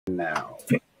Now.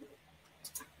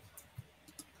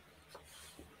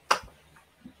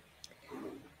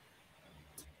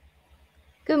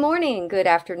 Good morning, good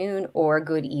afternoon, or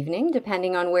good evening,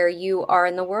 depending on where you are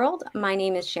in the world. My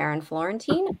name is Sharon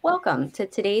Florentine. Welcome to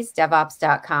today's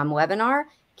DevOps.com webinar,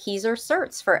 Keys or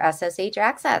Certs for SSH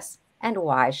Access, and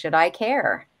Why Should I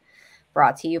Care?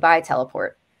 Brought to you by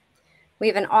Teleport. We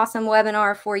have an awesome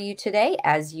webinar for you today,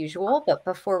 as usual, but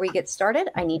before we get started,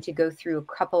 I need to go through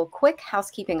a couple quick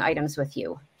housekeeping items with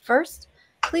you. First,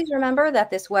 please remember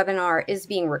that this webinar is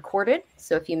being recorded,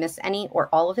 so if you miss any or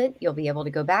all of it, you'll be able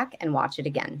to go back and watch it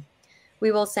again.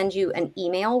 We will send you an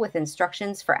email with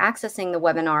instructions for accessing the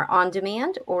webinar on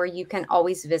demand, or you can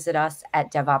always visit us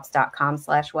at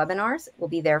devops.com/webinars. We'll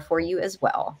be there for you as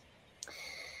well.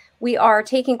 We are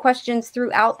taking questions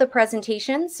throughout the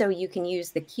presentation, so you can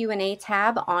use the Q&A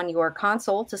tab on your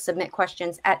console to submit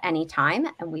questions at any time,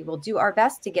 and we will do our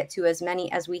best to get to as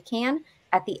many as we can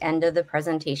at the end of the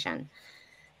presentation.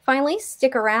 Finally,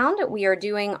 stick around. We are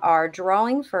doing our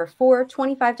drawing for 4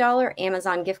 $25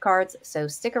 Amazon gift cards, so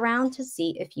stick around to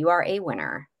see if you are a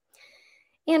winner.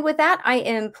 And with that, I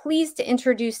am pleased to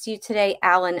introduce to you today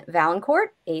Alan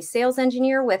Valancourt, a sales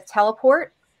engineer with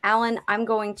Teleport. Alan, I'm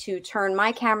going to turn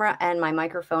my camera and my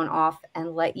microphone off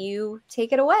and let you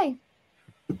take it away.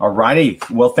 All righty.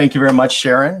 Well, thank you very much,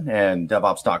 Sharon and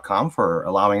DevOps.com for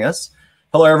allowing us.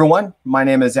 Hello, everyone. My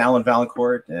name is Alan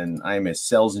Valancourt, and I'm a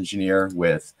sales engineer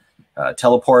with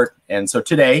Teleport. And so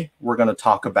today we're going to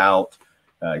talk about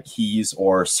keys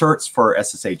or certs for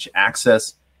SSH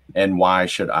access and why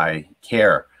should I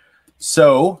care.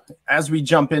 So as we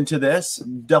jump into this,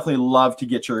 definitely love to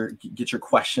get your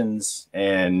questions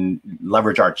and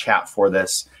leverage our chat for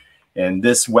this. And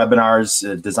this webinar is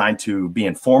designed to be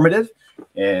informative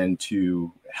and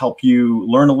to help you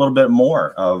learn a little bit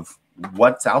more of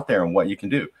what's out there and what you can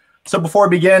do. So before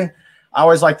we begin, I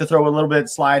always like to throw a little bit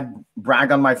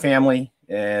brag on my family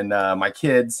and my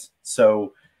kids.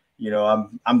 So, you know,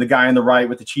 I'm the guy on the right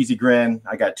with the cheesy grin.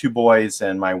 I got 2 boys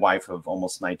and my wife of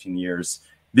almost 19 years.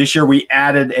 This year, we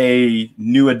added a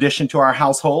new addition to our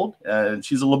household.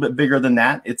 She's a little bit bigger than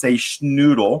that. It's a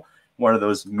schnoodle, one of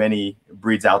those many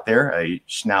breeds out there, a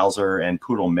schnauzer and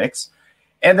poodle mix.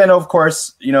 And then, of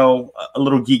course, you know, a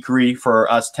little geekery for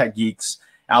us tech geeks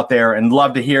out there. And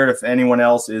love to hear it if anyone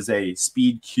else is a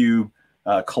speed cube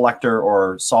collector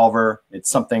or solver. It's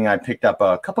something I picked up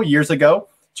a couple years ago,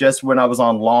 just when I was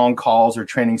on long calls or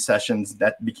training sessions.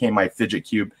 That became my fidget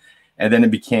cube. And then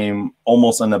it became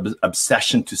almost an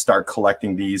obsession to start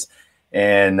collecting these.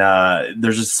 And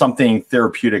there's just something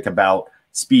therapeutic about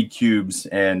speed cubes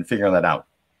and figuring that out.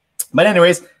 But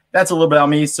anyways, that's a little bit about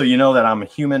me. So you know that I'm a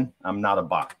human. I'm not a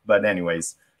bot. But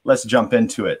anyways, let's jump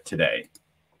into it today.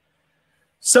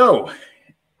 So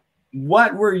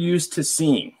what we're used to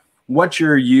seeing, what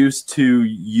you're used to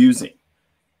using.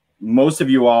 Most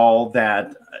of you all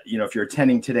that, you know, if you're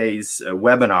attending today's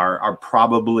webinar are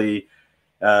probably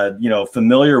you know,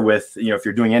 familiar with, you know, if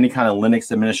you're doing any kind of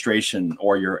Linux administration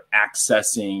or you're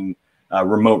accessing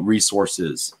remote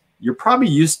resources, you're probably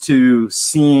used to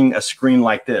seeing a screen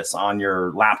like this on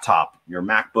your laptop, your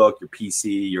MacBook, your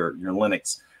PC, your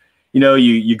Linux. You know,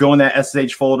 you go in that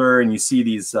SSH folder and you see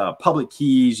these public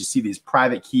keys, you see these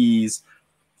private keys,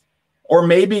 or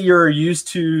maybe you're used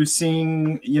to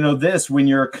seeing, you know, this when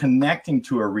you're connecting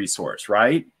to a resource,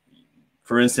 right?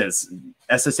 For instance,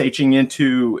 SSHing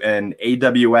into an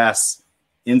AWS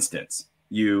instance,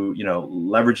 you know,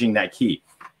 leveraging that key.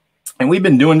 And we've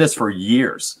been doing this for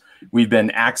years. We've been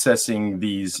accessing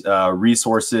these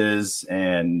resources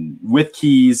and with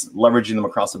keys, leveraging them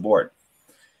across the board.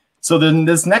 So then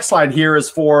this next slide here is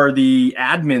for the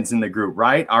admins in the group,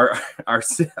 right? Our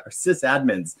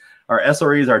sysadmins, our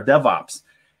SREs, our DevOps.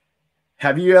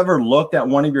 Have you ever looked at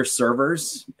one of your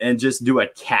servers and just do a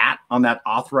cat on that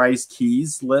authorized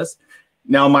keys list?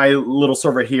 Now, my little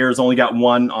server here has only got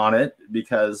 1 on it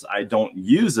because I don't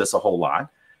use this a whole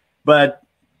lot. But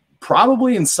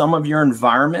probably in some of your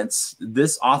environments,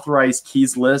 this authorized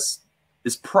keys list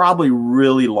is probably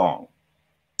really long.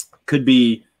 Could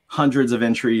be hundreds of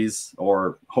entries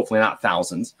or hopefully not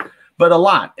thousands, but a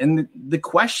lot. And the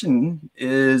question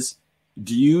is,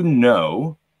 do you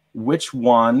know which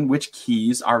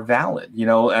keys are valid? You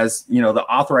know, as you know, the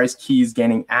authorized keys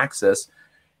gaining access,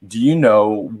 do you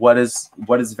know what is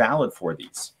valid for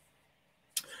these?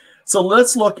 So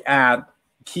let's look at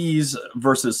keys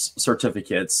versus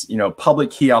certificates, you know, public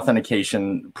key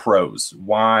authentication pros,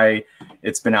 why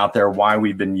it's been out there, why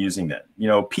we've been using it. You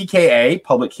know, PKA,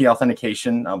 public key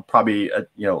authentication, I'll probably,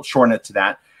 you know, shorten it to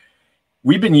that.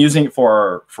 We've been using it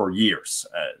for years.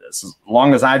 As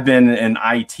long as I've been in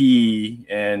IT,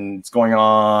 and it's going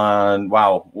on,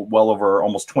 wow, well over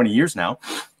almost 20 years now,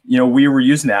 we were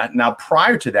using that. Now,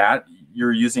 prior to that,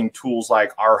 you're using tools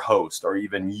like rhost or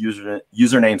even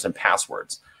usernames and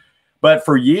passwords. But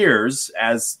for years,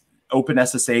 as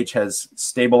OpenSSH has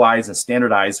stabilized and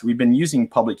standardized, we've been using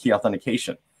public key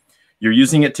authentication. You're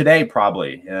using it today,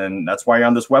 probably, and that's why you're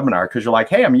on this webinar, because you're like,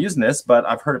 hey, I'm using this, but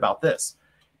I've heard about this.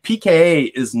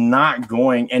 PKA is not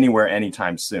going anywhere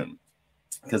anytime soon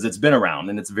because it's been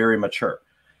around and it's very mature.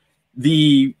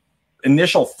 The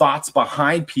initial thoughts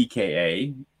behind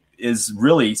PKA is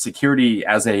really security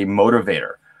as a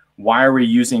motivator. Why are we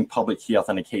using public key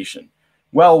authentication?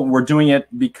 Well, we're doing it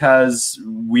because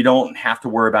we don't have to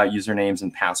worry about usernames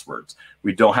and passwords.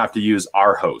 We don't have to use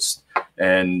rhost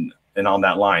and on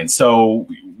that line. So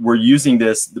we're using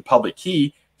the public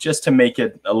key, just to make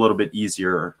it a little bit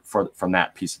easier from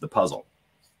that piece of the puzzle.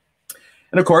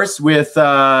 And of course, with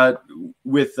PKA,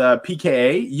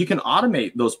 you can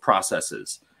automate those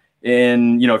processes.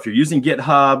 And if you're using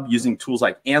GitHub, using tools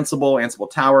like Ansible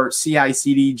Tower,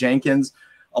 CI/CD, Jenkins,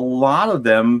 a lot of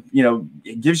them,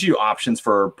 it gives you options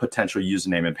for potential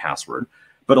username and password.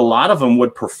 But a lot of them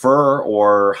would prefer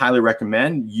or highly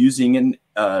recommend using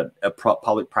a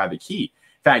public-private key.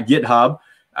 In fact, GitHub,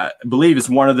 I believe, is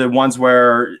one of the ones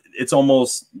where it's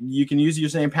almost, you can use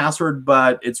username and password,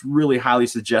 but it's really highly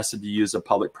suggested to use a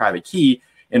public-private key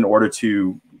in order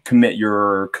to commit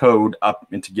your code up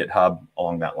into GitHub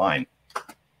along that line.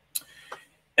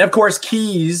 And of course,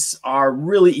 keys are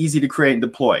really easy to create and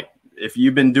deploy. If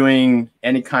you've been doing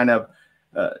any kind of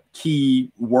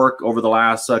key work over the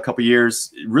last couple of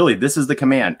years, really, this is the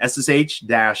command: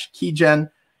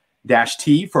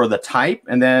 SSH-keygen-T for the type,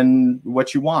 and then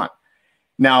what you want.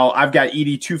 Now, I've got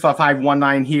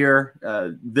ED25519 here.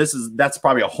 That's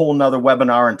probably a whole nother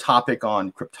webinar and topic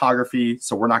on cryptography,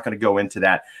 so we're not going to go into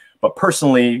that. But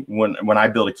personally, when I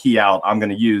build a key out, I'm going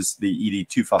to use the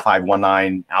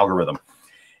ED25519 algorithm.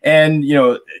 And,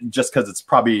 just because it's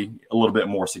probably a little bit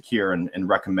more secure and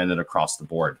recommended across the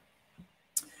board.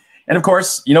 And of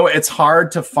course, it's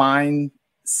hard to find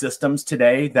systems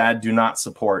today that do not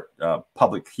support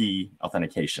public key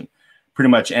authentication. Pretty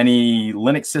much any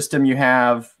Linux system you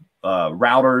have,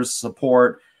 routers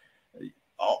support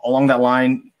along that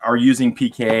line are using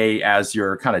PKA as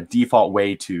your kind of default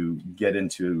way to get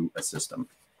into a system.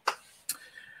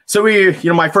 So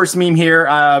my first meme here,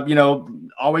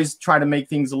 always try to make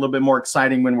things a little bit more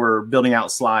exciting when we're building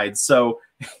out slides. So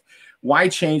why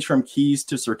change from keys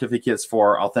to certificates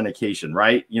for authentication,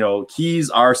 right? Keys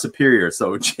are superior,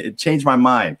 so it changed my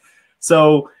mind.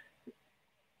 So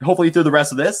hopefully through the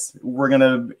rest of this, we're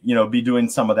gonna, be doing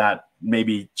some of that,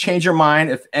 maybe change your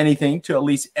mind, if anything, to at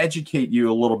least educate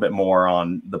you a little bit more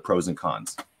on the pros and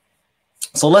cons.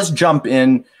 So let's jump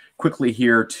in quickly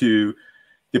here to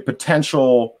the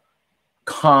potential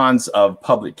cons of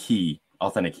public key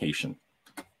authentication.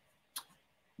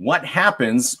 What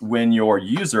happens when your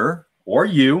user or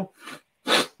you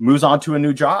moves on to a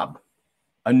new job,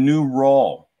 a new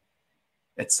role,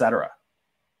 etc.?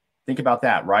 Think about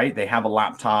that, right? They have a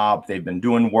laptop, they've been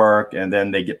doing work, and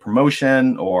then they get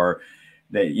promotion, or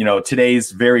they, today's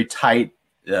very tight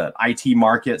IT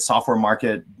market, software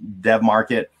market, dev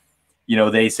market.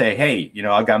 They say, hey,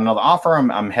 I've got another offer,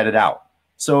 I'm headed out.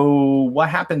 So what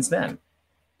happens then?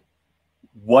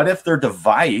 What if their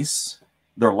device,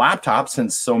 their laptop,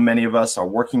 since so many of us are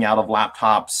working out of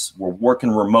laptops, we're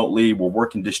working remotely, we're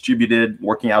working distributed,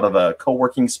 working out of a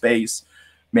co-working space,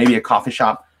 maybe a coffee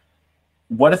shop.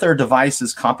 What if their device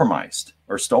is compromised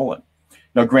or stolen?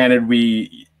 Now, granted,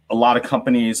 a lot of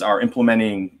companies are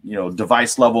implementing,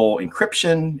 device level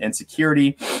encryption and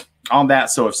security on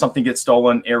that. So if something gets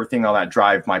stolen, everything on that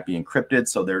drive might be encrypted.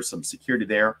 So there's some security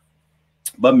there.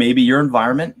 But maybe your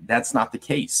environment, that's not the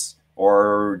case,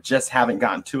 or just haven't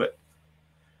gotten to it.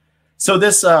 So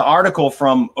this article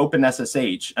from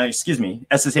OpenSSH,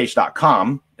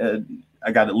 SSH.com,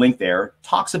 I got it linked there,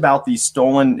 talks about these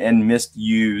stolen and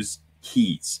misused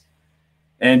keys.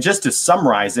 And just to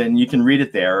summarize it, and you can read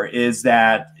it there, is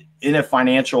that in a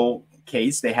financial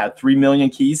case, they had 3 million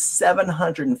keys,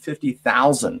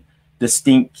 750,000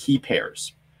 distinct key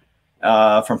pairs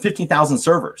from 15,000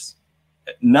 servers.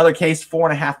 Another case,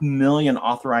 4.5 million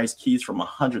authorized keys from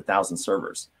 100,000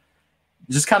 servers.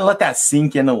 Just kind of let that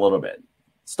sink in a little bit.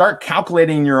 Start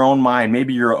calculating in your own mind,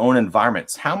 maybe your own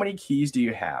environments. How many keys do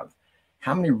you have?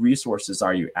 How many resources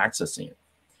are you accessing?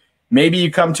 Maybe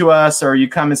you come to us, or you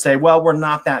come and say, well, we're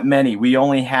not that many. We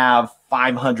only have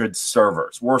 500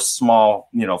 servers. We're small,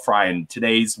 fry in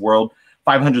today's world.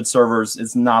 500 servers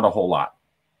is not a whole lot.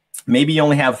 Maybe you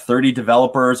only have 30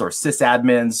 developers or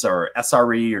sysadmins or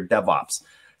SRE or DevOps.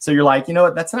 So you're like, you know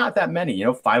what, that's not that many,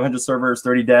 500 servers,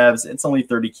 30 devs, it's only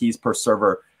 30 keys per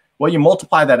server. Well, you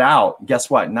multiply that out,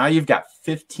 guess what? Now you've got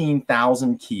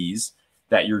 15,000 keys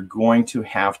that you're going to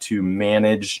have to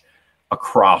manage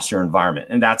across your environment.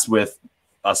 And that's with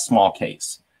a small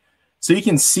case. So you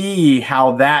can see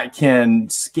how that can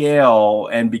scale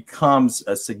and becomes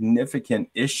a significant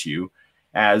issue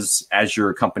as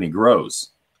your company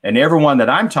grows. And everyone that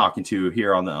I'm talking to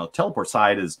here on the Teleport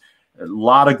side is a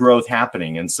lot of growth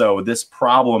happening. And so this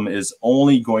problem is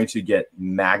only going to get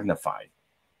magnified.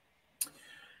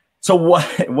 So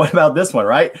what about this one,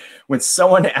 right? When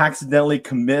someone accidentally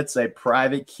commits a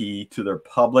private key to their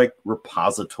public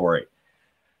repository.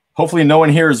 Hopefully no one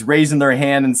here is raising their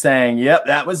hand and saying, yep,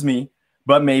 that was me,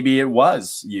 but maybe it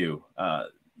was you.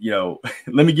 Let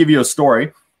me give you a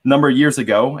story. A number of years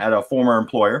ago at a former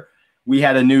employer, we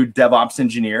had a new DevOps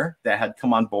engineer that had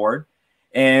come on board.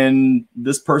 And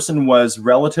this person was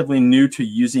relatively new to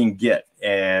using Git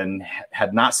and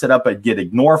had not set up a Git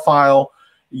ignore file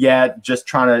yet, just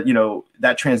trying to,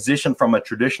 that transition from a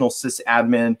traditional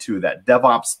sysadmin to that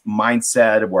DevOps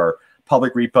mindset where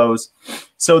public repos.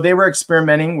 So they were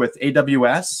experimenting with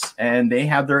AWS, and they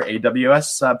had their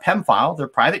AWS PEM file, their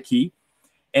private key,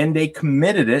 and they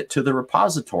committed it to the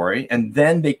repository. And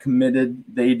then they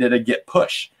did a Git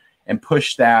push and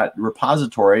pushed that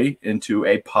repository into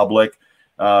a public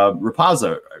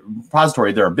repository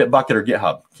there, Bitbucket or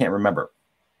GitHub, can't remember.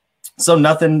 So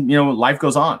nothing, life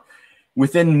goes on.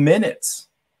 Within minutes,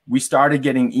 we started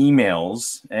getting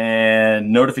emails and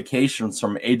notifications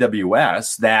from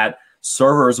AWS that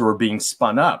servers were being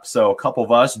spun up. So a couple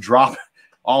of us dropped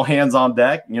all hands on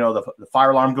deck, the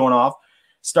fire alarm going off,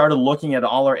 started looking at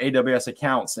all our AWS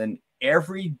accounts, and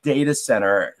every data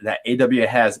center that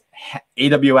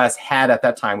AWS had at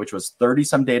that time, which was 30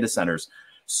 some data centers,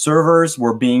 servers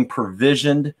were being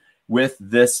provisioned with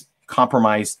this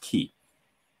compromised key.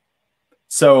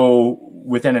 So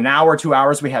within an hour, 2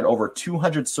 hours, we had over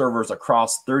 200 servers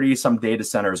across 30 some data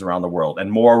centers around the world,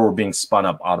 and more were being spun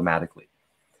up automatically.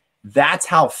 That's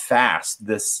how fast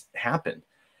this happened.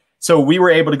 So we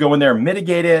were able to go in there and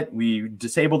mitigate it. We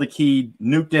disabled the key,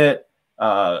 nuked it,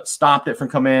 stopped it from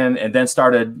coming in, and then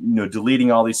started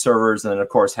deleting all these servers. And then, of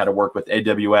course, had to work with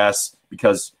AWS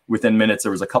because within minutes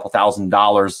there was a couple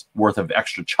 $1,000s worth of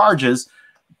extra charges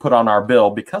put on our bill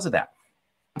because of that.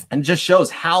 And it just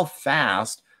shows how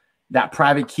fast that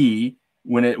private key,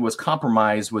 when it was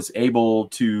compromised, was able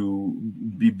to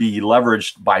be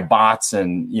leveraged by bots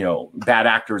and bad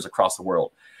actors across the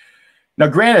world. Now,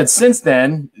 granted, since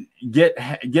then,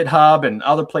 GitHub and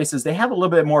other places, they have a little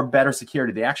bit more better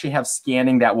security. They actually have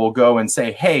scanning that will go and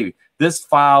say, hey, this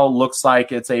file looks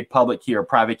like it's a public key or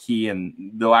private key,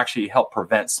 and they'll actually help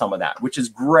prevent some of that, which is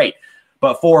great.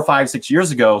 But 4 or 5, 6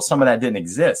 years ago, some of that didn't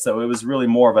exist. So it was really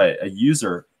more of a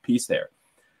user piece there.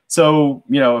 So,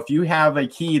 if you have a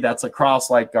key that's across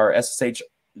like our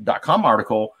SSH.com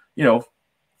article,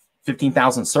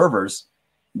 15,000 servers,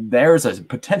 there's a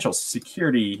potential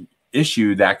security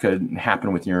issue that could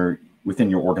happen within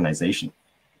your organization.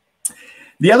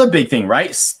 The other big thing,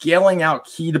 right? Scaling out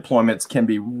key deployments can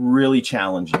be really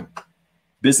challenging.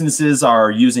 Businesses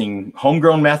are using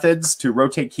homegrown methods to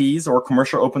rotate keys or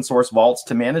commercial open source vaults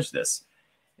to manage this.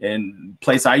 In the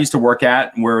place I used to work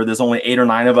at, where there's only 8 or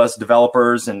 9 of us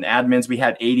developers and admins, we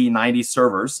had 80, 90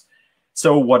 servers.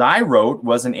 So what I wrote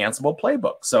was an Ansible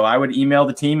playbook. So I would email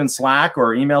the team in Slack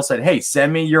or email said, hey,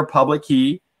 send me your public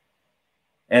key.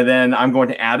 And then I'm going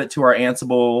to add it to our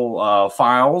Ansible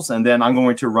files. And then I'm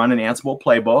going to run an Ansible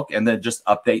playbook and then just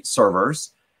update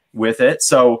servers with it.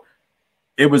 So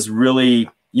it was really,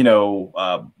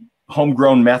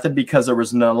 homegrown method because there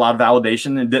was a lot of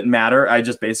validation. It didn't matter. I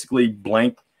just basically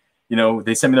blank,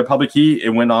 they sent me their public key. It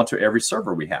went on to every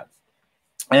server we had.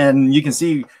 And you can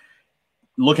see,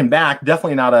 looking back,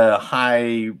 definitely not a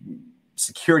high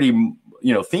security,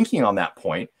 thinking on that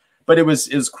point, but it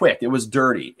was quick. It was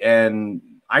dirty. And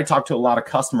I talked to a lot of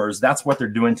customers. That's what they're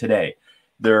doing today.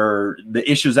 The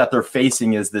issues that they're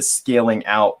facing is this scaling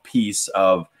out piece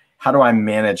of how do I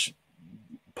manage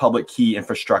public key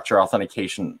infrastructure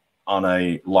authentication on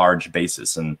a large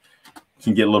basis, and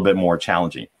can get a little bit more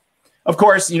challenging. Of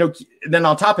course, then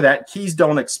on top of that, keys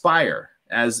don't expire,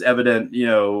 as evident,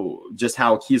 just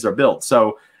how keys are built.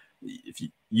 So if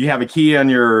you have a key on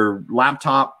your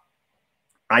laptop,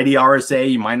 ID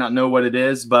RSA, you might not know what it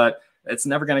is, but it's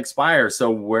never going to expire.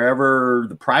 So wherever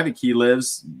the private key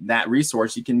lives, that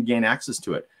resource, you can gain access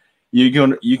to it. You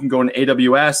can go into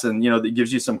AWS and, it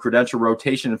gives you some credential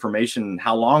rotation information,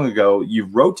 how long ago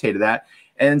you've rotated that.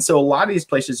 And so a lot of these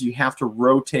places, you have to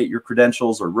rotate your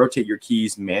credentials or rotate your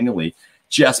keys manually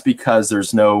just because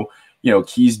there's no,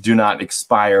 keys do not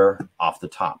expire off the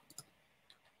top.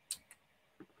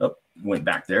 Oh, went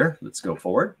back there. Let's go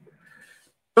forward.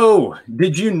 So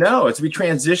did you know, as we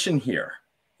transition here,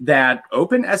 that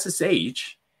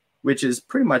OpenSSH, which is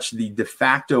pretty much the de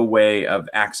facto way of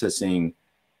accessing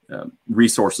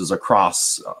resources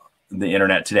across the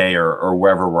internet today or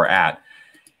wherever we're at,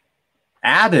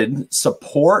 added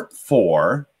support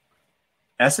for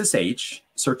SSH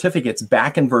certificates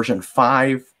back in version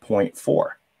 5.4.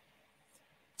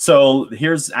 So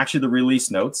here's actually the release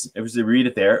notes. If you read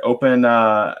it there,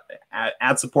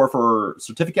 add support for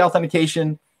certificate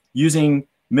authentication using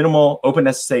minimal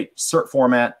OpenSSH cert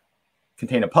format,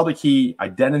 contain a public key,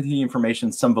 identity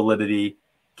information, some validity,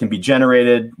 can be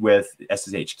generated with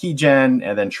SSH keygen,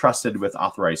 and then trusted with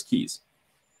authorized keys.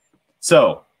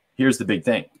 So here's the big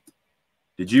thing.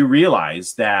 Did you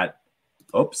realize that,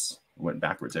 oops, I went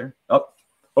backwards there. Oh,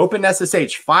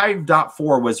 OpenSSH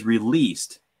 5.4 was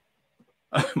released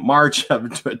March of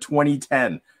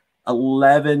 2010,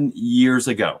 11 years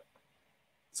ago.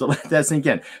 So let that sink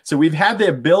in. So we've had the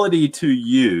ability to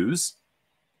use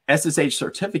SSH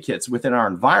certificates within our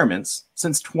environments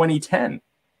since 2010.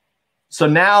 So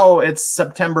now it's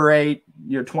September 8,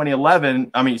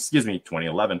 2011. I mean, excuse me,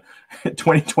 2011,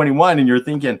 2021. And you're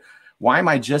thinking, why am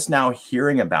I just now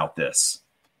hearing about this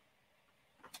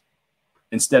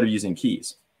instead of using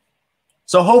keys?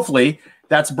 So hopefully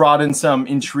that's brought in some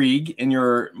intrigue in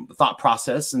your thought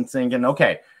process and thinking,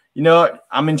 okay,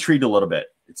 I'm intrigued a little bit.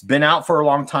 It's been out for a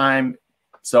long time.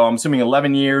 So I'm assuming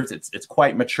 11 years, it's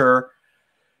quite mature.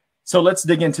 So let's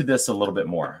dig into this a little bit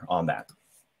more on that.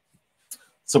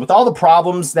 So with all the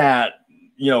problems that,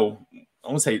 I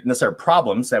won't say necessarily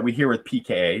problems that we hear with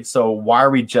PKA, so why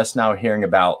are we just now hearing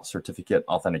about certificate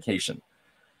authentication?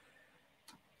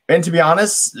 And to be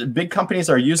honest, big companies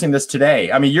are using this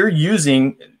today. I mean, you're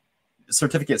using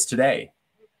certificates today.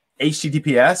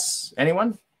 HTTPS,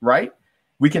 anyone, right?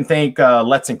 We can thank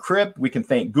Let's Encrypt. We can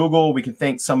thank Google. We can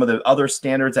thank some of the other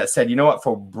standards that said,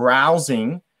 for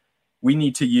browsing, we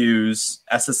need to use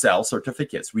SSL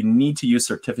certificates. We need to use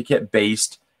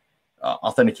certificate-based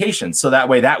authentication. So that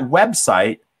way that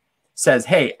website says,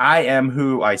 hey, I am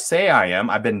who I say I am.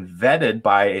 I've been vetted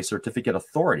by a certificate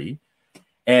authority,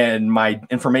 and my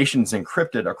information is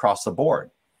encrypted across the board.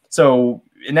 So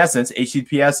in essence,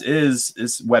 HTTPS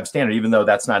is web standard, even though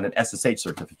that's not an SSH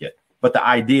certificate. But the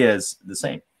idea is the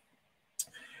same.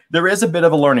 There is a bit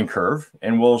of a learning curve,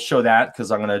 and we'll show that because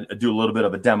I'm going to do a little bit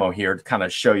of a demo here to kind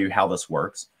of show you how this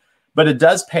works. But it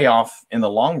does pay off in the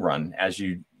long run as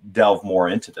you delve more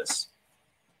into this.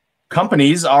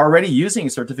 Companies are already using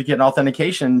certificate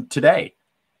authentication today.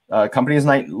 Companies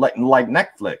like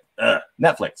Netflix.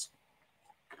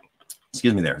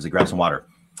 Excuse me there as I grab some water.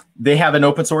 They have an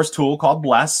open source tool called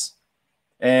Bless,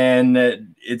 and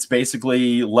it's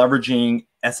basically leveraging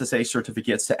SSH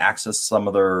certificates to access some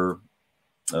of their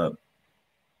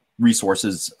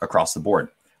resources across the board.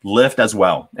 Lyft as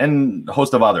well, and a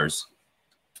host of others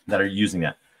that are using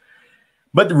that.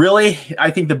 But really,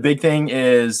 I think the big thing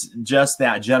is just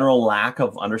that general lack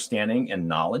of understanding and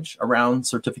knowledge around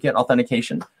certificate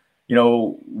authentication.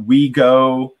 We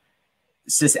go,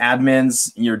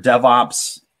 sysadmins, your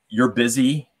DevOps, you're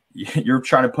busy. You're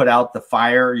trying to put out the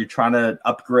fire. You're trying to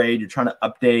upgrade. You're trying to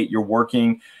update. You're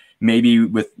working maybe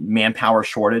with manpower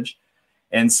shortage.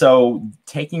 And so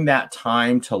taking that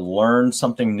time to learn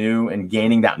something new and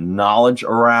gaining that knowledge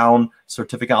around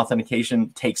certificate authentication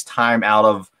takes time out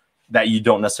of that you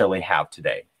don't necessarily have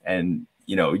today. And,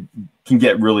 can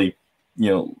get really,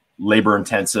 labor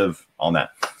intensive on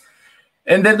that.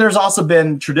 And then there's also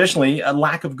been traditionally a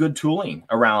lack of good tooling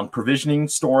around provisioning,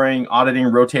 storing, auditing,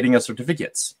 rotating of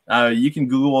certificates. You can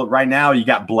Google it right now. You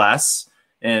got Bless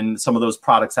and some of those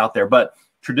products out there. But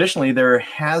traditionally, there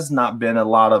has not been a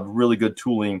lot of really good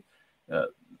tooling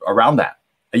around that.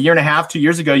 A year and a half, 2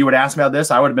 years ago, you would ask me about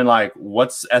this. I would have been like,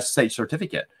 what's SSH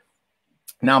certificate?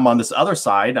 Now I'm on this other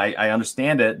side. I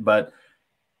understand it. But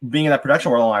being in that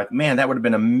production world, I'm like, man, that would have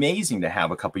been amazing to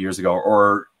have a couple years ago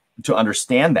or to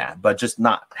understand that, but just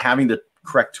not having the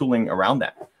correct tooling around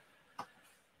that.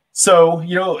 So,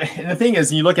 and the thing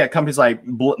is, you look at companies like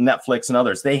Netflix and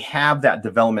others, they have that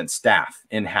development staff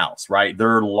in-house, right?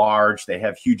 They're large, they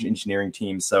have huge engineering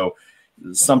teams. So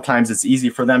sometimes it's easy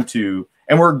for them to,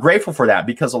 and we're grateful for that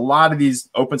because a lot of these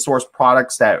open source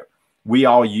products that we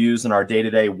all use in our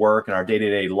day-to-day work and our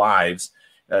day-to-day lives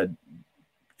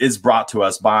is brought to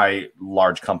us by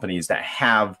large companies that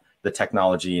have the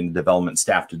technology and the development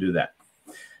staff to do that.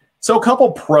 So a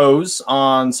couple pros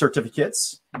on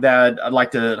certificates that I'd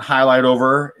like to highlight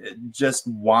over just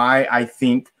why I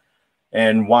think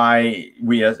and why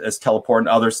we as Teleport and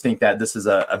others think that this is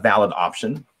a valid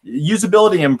option.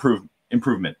 Usability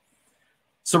improvement.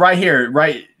 So right here,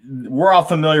 right, we're all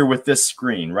familiar with this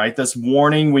screen, right? This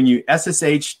warning when you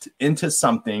SSH'd into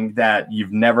something that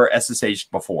you've never SSH'd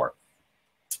before.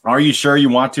 Are you sure you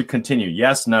want to continue?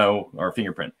 Yes, no, or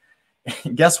fingerprint.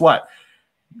 Guess what?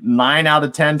 9 out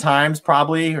of 10 times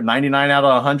probably, or 99 out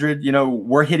of 100, you know,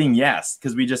 we're hitting yes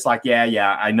because we just like,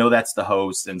 yeah, I know that's the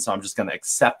host. And so I'm just going to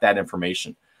accept that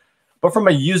information. But from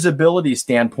a usability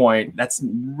standpoint, that's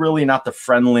really not the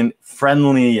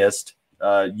friendliest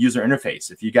user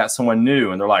interface. If you got someone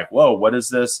new and they're like, whoa, what is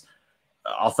this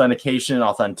authentication,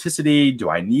 authenticity? Do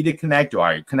I need to connect? Do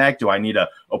I connect? Do I need to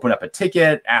open up a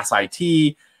ticket, ask IT?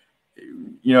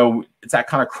 You know, it's that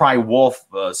kind of cry wolf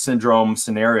syndrome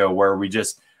scenario where we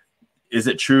just, is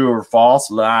it true or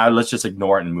false? Let's just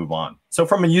ignore it and move on. So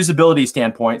from a usability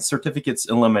standpoint, certificates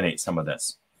eliminate some of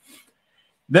this.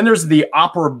 Then there's the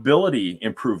operability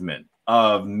improvement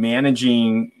of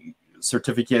managing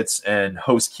certificates and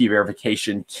host key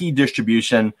verification, key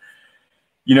distribution,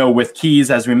 you know, with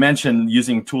keys, as we mentioned,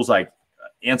 using tools like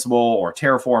Ansible or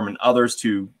Terraform and others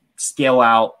to scale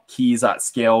out keys at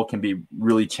scale can be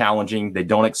really challenging. They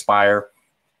don't expire.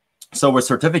 So with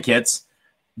certificates,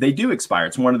 they do expire.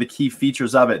 It's one of the key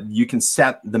features of it. You can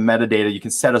set the metadata. You can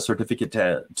set a certificate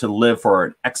to live for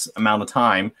an X amount of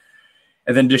time.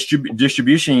 And then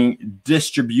distributing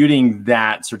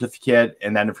that certificate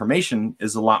and that information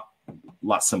is a lot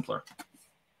simpler.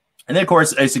 And then, of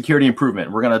course, a security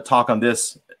improvement. We're going to talk on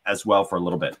this as well for a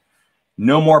little bit.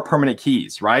 No more permanent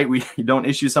keys, right? We don't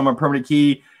issue someone a permanent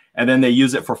key, and then they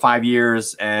use it for 5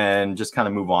 years and just kind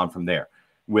of move on from there.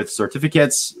 With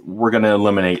certificates, we're going to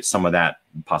eliminate some of that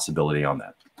possibility on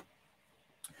that.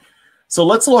 So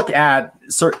let's look at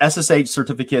SSH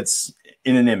certificates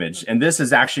in an image. And this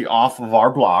is actually off of our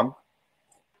blog,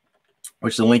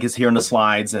 which the link is here in the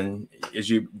slides. And as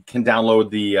you can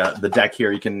download the deck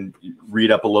here, you can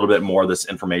read up a little bit more of this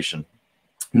information.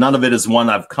 None of it is one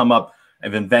I've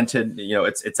invented. You know,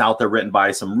 it's out there written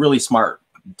by some really smart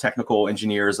technical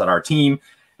engineers on our team,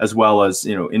 as well as,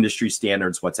 you know, industry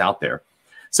standards, what's out there.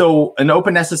 So an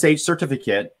open SSH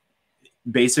certificate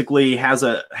basically has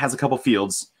a couple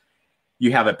fields.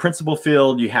 You have a principal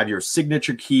field, you have your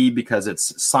signature key because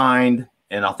it's signed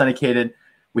and authenticated.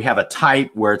 We have a type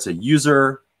where it's a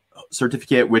user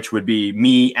certificate, which would be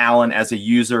me, Alan, as a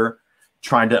user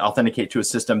trying to authenticate to a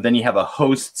system. Then you have a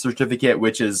host certificate,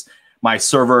 which is my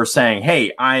server saying,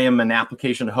 hey, I am an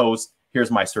application host. Here's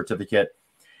my certificate.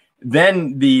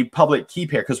 Then the public key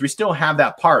pair, because we still have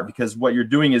that part, because what you're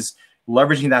doing is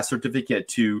leveraging that certificate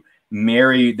to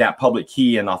marry that public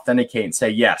key and authenticate and say,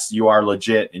 yes, you are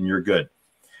legit and you're good.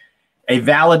 A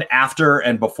valid after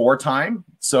and before time.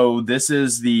 So this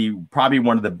is probably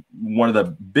one of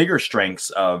the bigger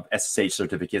strengths of SSH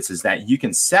certificates is that you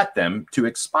can set them to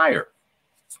expire.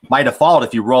 By default,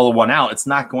 if you roll one out, it's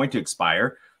not going to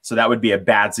expire. So that would be a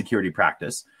bad security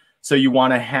practice. So you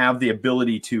want to have the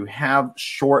ability to have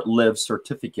short-lived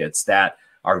certificates that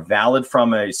are valid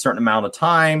from a certain amount of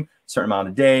time, certain amount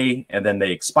of day, and then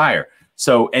they expire.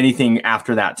 So anything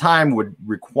after that time would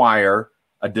require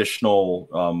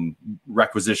additional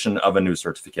requisition of a new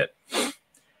certificate.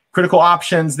 Critical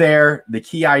options there, the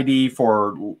key ID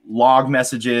for log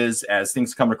messages as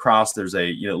things come across. There's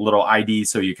a little ID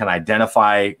so you can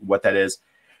identify what that is.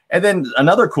 And then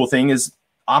another cool thing is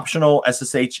optional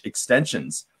SSH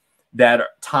extensions that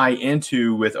tie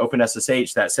into with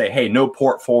OpenSSH that say, hey, no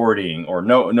port forwarding or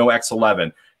no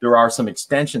X11. There are some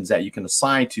extensions that you can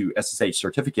assign to SSH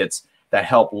certificates that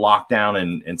help lock down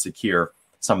and secure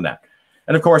some of that.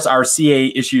 And of course, our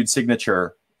CA issued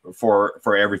signature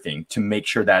for everything to make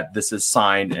sure that this is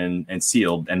signed and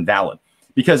sealed and valid.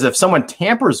 Because if someone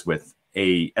tampers with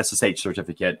a SSH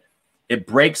certificate, it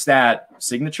breaks that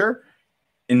signature,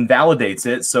 invalidates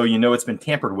it, so you know it's been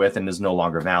tampered with and is no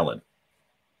longer valid.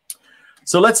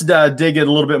 So let's dig it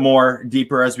a little bit more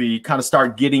deeper as we kind of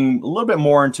start getting a little bit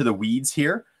more into the weeds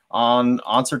here on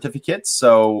certificates.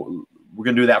 So we're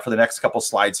going to do that for the next couple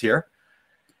slides here.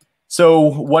 So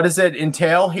what does it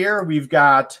entail here? We've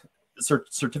got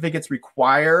certificates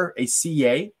require a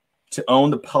CA to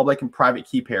own the public and private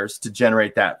key pairs to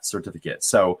generate that certificate.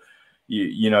 So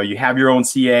you have your own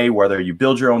CA, whether you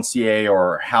build your own CA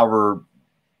or however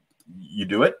you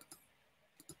do it.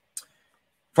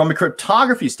 From a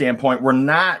cryptography standpoint, we're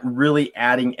not really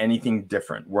adding anything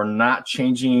different. We're not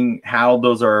changing how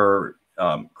those are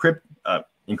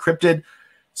encrypted,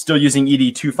 still using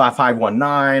ED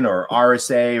 25519 or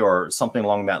RSA or something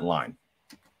along that line.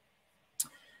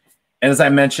 And as I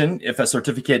mentioned, if a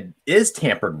certificate is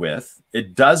tampered with,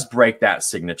 it does break that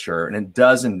signature and it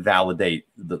does invalidate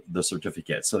the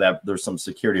certificate, so that there's some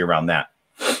security around that.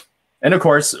 And of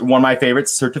course, one of my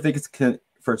favorites, certificates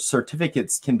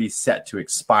can be set to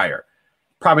expire.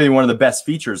 Probably one of the best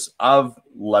features of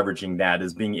leveraging that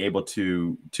is being able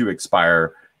to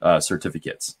expire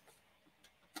certificates.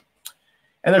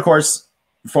 And of course,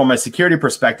 from a security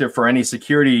perspective, for any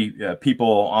security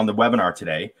people on the webinar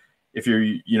today, if you're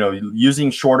using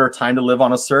shorter time to live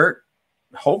on a cert,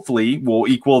 hopefully will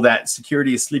equal that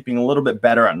security is sleeping a little bit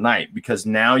better at night, because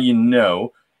now you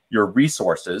know your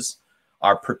resources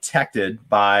are protected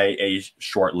by a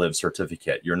short-lived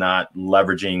certificate. You're not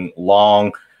leveraging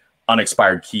long,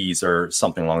 unexpired keys or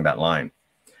something along that line.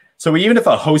 So even if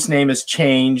a host name is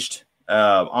changed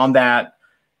on that,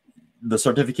 the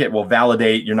certificate will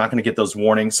validate. You're not going to get those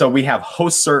warnings. So we have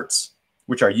host certs,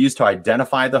 which are used to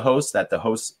identify the host, that the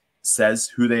host says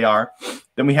who they are.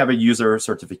 Then we have a user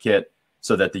certificate,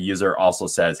 so that the user also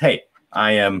says, hey,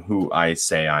 I am who I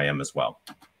say I am as well.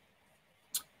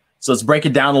 So let's break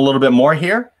it down a little bit more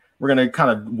here. We're going to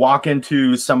kind of walk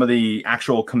into some of the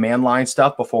actual command line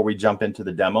stuff before we jump into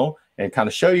the demo, and kind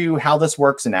of show you how this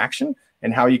works in action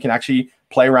and how you can actually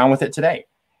play around with it today.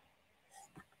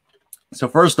 So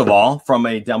first of all, from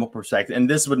a demo perspective, and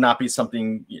this would not be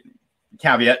something,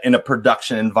 caveat, in a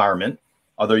production environment,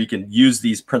 although you can use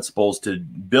these principles to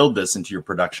build this into your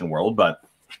production world, but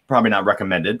probably not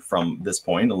recommended from this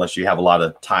point unless you have a lot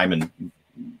of time and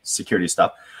security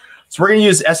stuff. So we're going to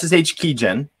use SSH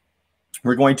keygen.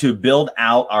 We're going to build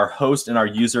out our host and our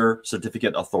user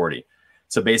certificate authority.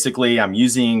 So basically, I'm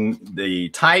using the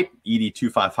type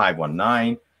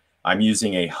ED25519. I'm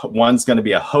using one's going to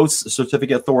be a host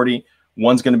certificate authority.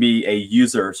 One's going to be a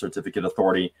user certificate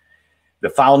authority. The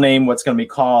file name, what's going to be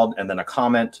called, and then a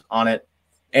comment on it.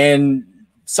 And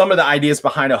some of the ideas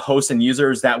behind a host and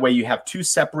user is that way you have two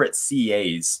separate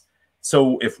CAs.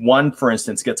 So if one, for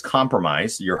instance, gets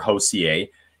compromised, your host CA,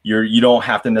 you don't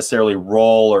have to necessarily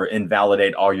roll or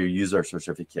invalidate all your user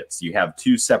certificates. You have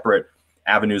two separate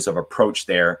avenues of approach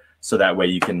there, so that way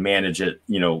you can manage it,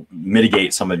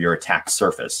 mitigate some of your attack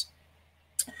surface.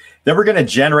 Then we're going to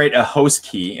generate a host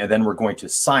key, and then we're going to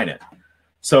sign it.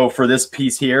 So for this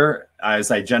piece here, as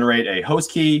I generate a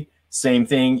host key, same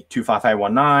thing,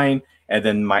 25519, and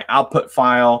then my output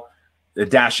file, the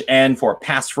 -n for a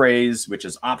passphrase, which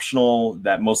is optional.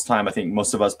 That most time, I think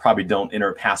most of us probably don't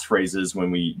enter passphrases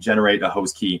when we generate a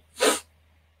host key.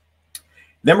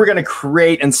 Then we're going to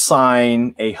create and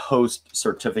sign a host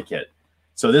certificate.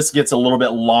 So this gets a little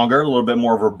bit longer, a little bit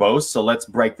more verbose. So let's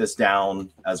break this down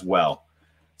as well.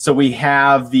 So we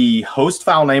have the host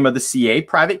file name of the CA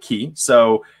private key.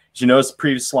 So as you notice,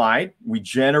 previous slide, we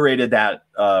generated that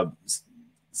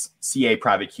CA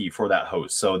private key for that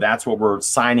host. So that's what we're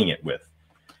signing it with.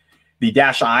 The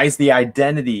 -I is the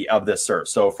identity of the cert.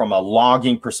 So from a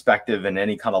logging perspective and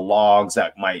any kind of logs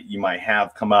that you might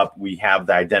have come up, we have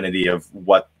the identity of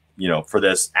what, for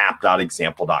this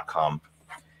app.example.com.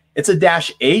 It's a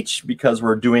 -H because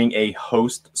we're doing a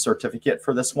host certificate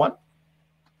for this one.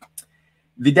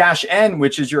 The -N,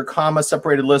 which is your comma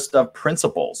separated list of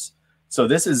principals. So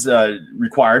this is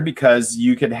required because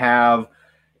you could have,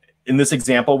 in this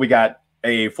example, we got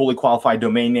a fully qualified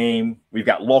domain name, we've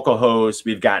got localhost,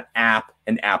 we've got app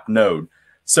and app node.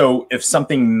 So if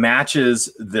something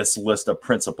matches this list of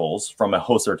principals from a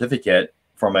host certificate,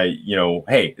 from a,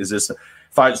 hey, is this,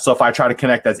 if I try to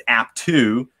connect as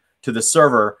app2 to the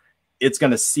server, it's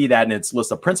going to see that in its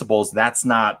list of principals. That's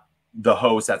not the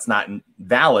host, that's not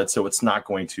valid, so it's not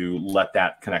going to let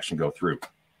that connection go through.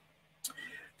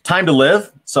 Time to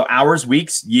live, so hours,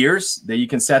 weeks, years, that you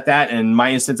can set that. In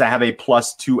my instance, I have a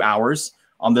 +2 hours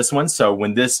on this one. So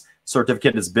when this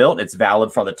certificate is built, it's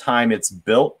valid from the time it's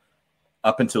built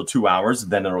up until 2 hours,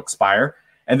 then it'll expire.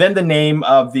 And then the name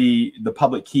of the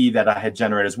public key that I had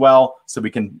generated as well, so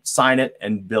we can sign it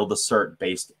and build a cert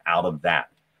based out of that.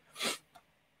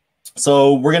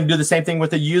 So we're going to do the same thing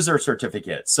with the user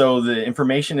certificate. So the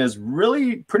information is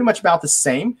really pretty much about the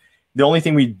same. The only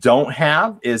thing we don't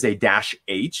have is a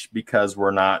 -H because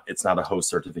it's not a host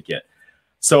certificate.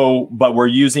 So, but we're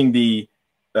using the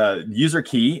user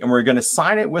key, and we're going to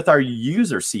sign it with our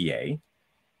user CA.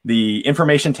 The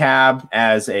information tab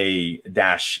as a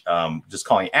just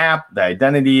calling app, the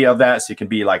identity of that. So it can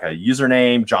be like a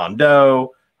username, John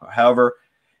Doe, however.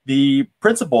 The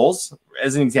principals,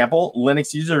 as an example,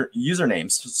 Linux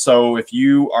usernames. So if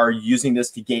you are using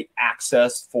this to gate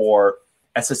access for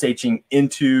SSHing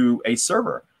into a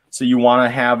server, so you want to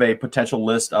have a potential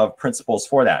list of principals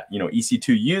for that.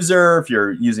 EC2 user if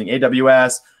you're using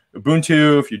AWS,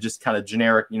 Ubuntu if you're just kind of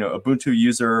generic, Ubuntu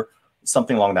user,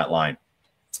 something along that line.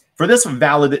 For this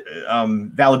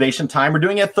validation time, we're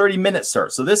doing a 30-minute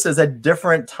cert. So this is a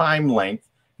different time length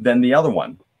than the other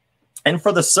one. And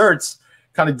for the certs,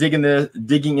 kind of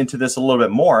digging into this a little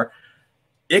bit more,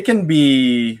 it can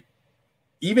be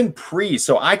even pre.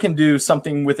 So I can do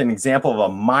something with an example of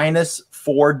a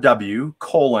 -4W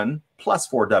colon plus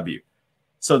 4W.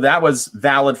 So that was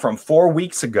valid from 4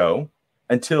 weeks ago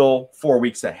until 4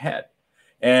 weeks ahead.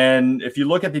 And if you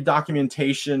look at the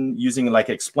documentation using like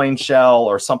explain shell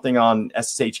or something on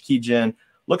SSH keygen,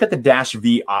 look at the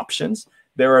 -V options.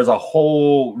 There is a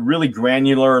whole really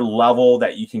granular level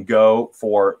that you can go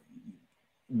for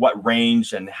what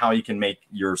range and how you can make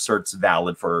your certs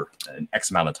valid for an X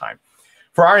amount of time.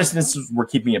 For our instance, we're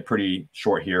keeping it pretty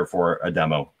short here for a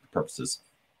demo purposes.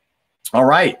 All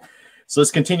right. So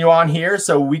let's continue on here.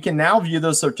 So we can now view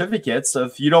those certificates. So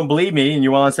if you don't believe me and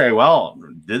you want to say, well,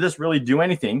 did this really do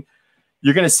anything?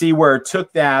 You're going to see where it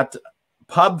took that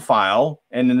pub file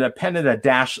and then appended a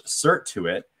 -cert to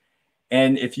it.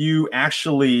 And if you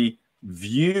actually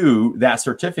view that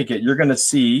certificate, you're going to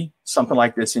see something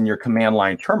like this in your command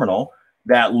line terminal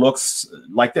that looks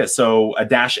like this. So a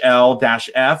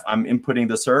 -L-F, I'm inputting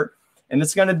the cert, and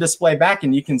it's going to display back.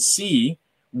 And you can see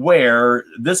where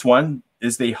this one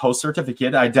is the host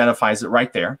certificate, identifies it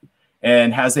right there,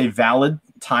 and has a valid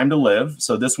time to live.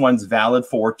 So this one's valid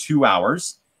for 2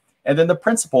 hours. And then the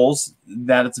principals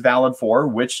that it's valid for,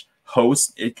 which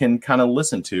host it can kind of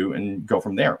listen to and go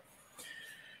from there.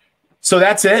 So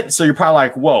that's it. So you're probably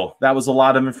like, whoa, that was a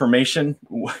lot of information.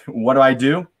 What do I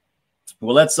do?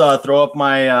 Well, let's throw up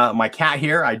my my cat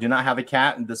here. I do not have a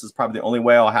cat, and this is probably the only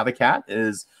way I'll have a cat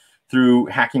is through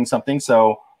hacking something.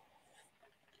 So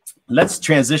let's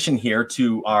transition here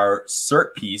to our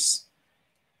cert piece,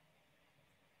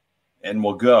 and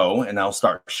we'll go, and I'll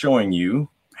start showing you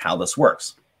how this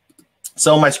works.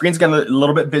 So my screen's getting a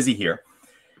little bit busy here.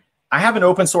 I have an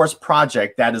open source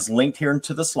project that is linked here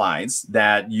into the slides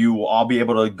that you will all be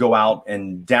able to go out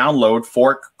and download,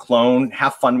 fork, clone,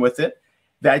 have fun with it.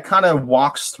 That kind of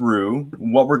walks through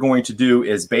what we're going to do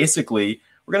is basically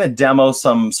we're going to demo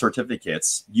some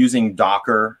certificates using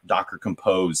Docker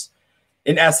Compose.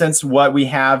 In essence, what we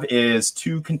have is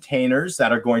 2 containers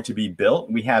that are going to be built.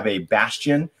 We have a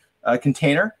Bastion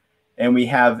container and we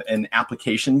have an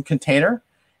application container.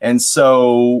 And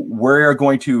so we're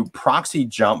going to proxy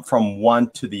jump from one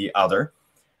to the other.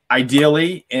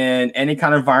 Ideally, in any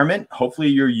kind of environment, hopefully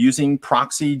you're using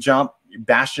proxy jump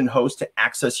Bastion host to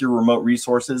access your remote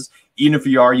resources. Even if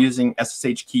you are using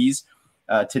SSH keys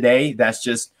today, that's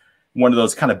just one of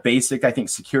those kind of basic, I think,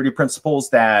 security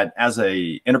principles that as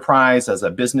a enterprise, as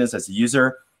a business, as a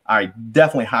user, I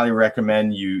definitely highly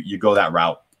recommend you go that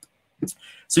route.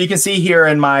 So you can see here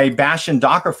in my Bastion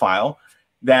Docker file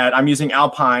that I'm using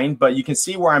Alpine, but you can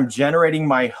see where I'm generating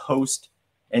my host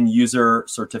and user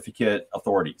certificate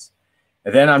authorities.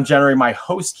 And then I'm generating my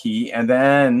host key, and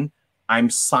then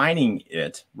I'm signing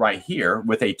it right here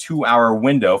with a 2-hour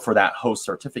window for that host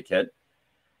certificate.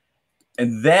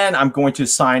 And then I'm going to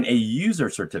sign a user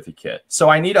certificate. So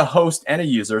I need a host and a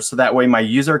user, so that way my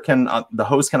user can, the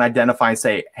host can identify and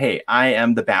say, hey, I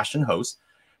am the Bastion host.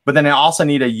 But then I also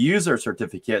need a user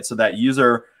certificate so that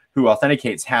user who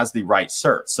authenticates has the right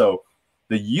cert. So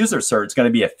the user cert is going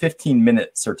to be a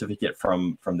 15-minute certificate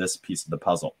from this piece of the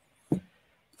puzzle.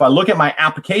 If I look at my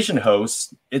application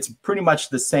host, it's pretty much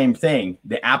the same thing.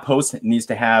 The app host needs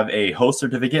to have a host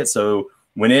certificate. So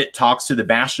when it talks to the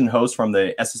Bastion host from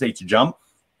the SSH jump,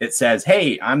 it says,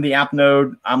 hey, I'm the app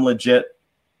node, I'm legit.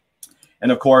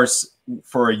 And of course,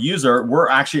 for a user, we're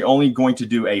actually only going to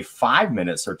do a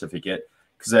 5-minute certificate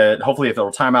because hopefully if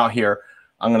it'll time out here,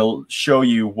 I'm going to show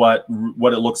you what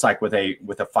it looks like with a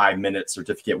 5-minute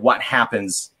certificate, what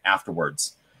happens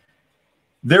afterwards.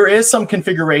 There is some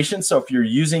configuration. So if you're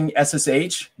using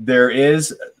SSH, there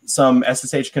is some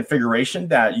SSH configuration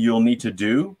that you'll need to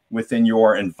do within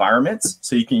your environments.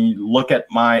 So you can look at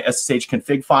my SSH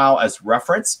config file as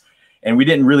reference. And we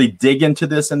didn't really dig into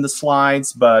this in the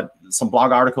slides, but some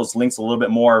blog articles links a little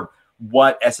bit more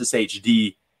what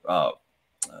SSHD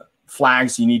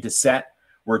flags you need to set.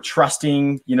 We're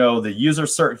trusting, the user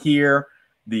cert here,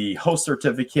 the host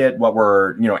certificate, what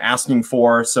we're, asking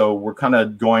for. So we're kind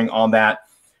of going on that.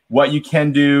 What you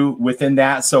can do within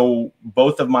that. So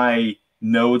both of my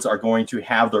nodes are going to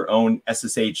have their own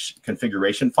SSH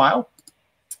configuration file,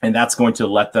 and that's going to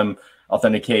let them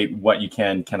authenticate what you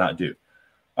cannot do.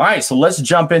 All right, so let's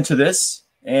jump into this.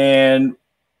 And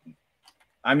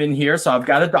I'm in here, so I've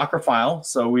got a Docker file.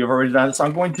 So we've already done it. So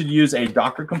I'm going to use a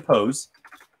Docker Compose.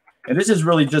 And this is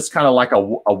really just kind of like a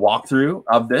walkthrough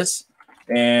of this.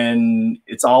 and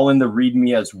it's all in the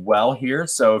README as well here.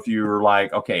 So if you're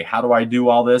like, okay, how do I do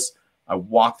all this? I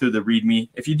walk through the README.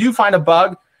 If you do find a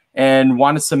bug and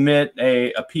want to submit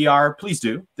a PR, please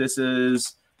do. This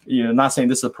is, not saying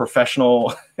this is a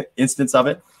professional instance of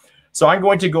it. So I'm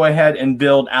going to go ahead and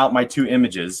build out my 2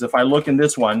 images. If I look in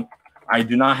this one, I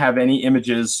do not have any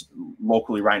images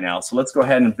locally right now. So let's go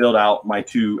ahead and build out my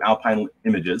 2 Alpine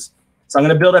images. So I'm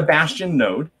going to build a Bastion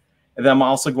node. And then I'm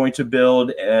also going to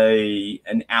build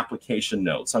an application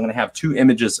node. So I'm going to have 2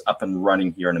 images up and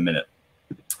running here in a minute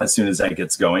as soon as that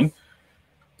gets going.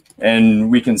 And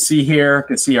we can see here,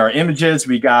 our images.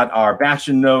 We got our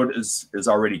Bastion node is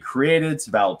already created. It's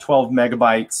about 12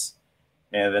 megabytes.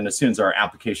 And then as soon as our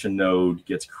application node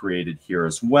gets created here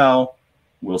as well,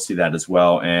 we'll see that as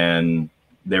well. And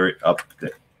they're up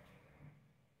there.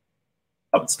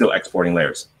 Oh, it's still exporting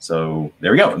layers. So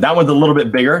there we go. That one's a little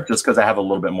bit bigger just because I have a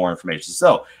little bit more information.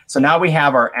 So now we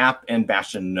have our app and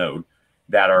Bastion node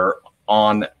that are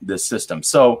on this system.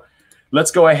 So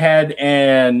let's go ahead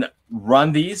and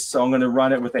run these. So I'm going to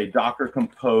run it with a Docker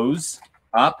compose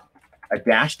up, a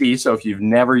 -d. So if you've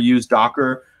never used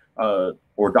Docker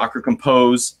or Docker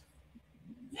compose,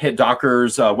 hit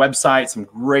Docker's website, some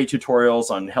great tutorials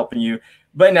on helping you.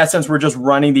 But in essence, we're just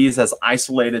running these as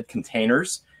isolated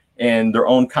containers and their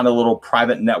own kind of little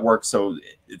private network. So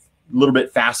it's a little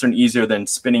bit faster and easier than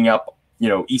spinning up,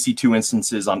 EC2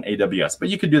 instances on AWS. But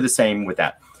you could do the same with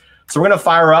that. So we're going to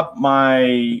fire up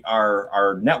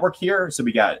our network here. So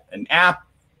we got an app,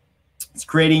 it's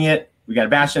creating it. We got a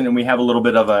Bastion, and we have a little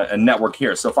bit of a network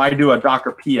here. So if I do a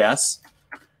Docker PS,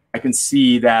 I can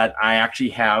see that I actually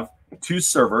have 2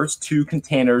 servers, 2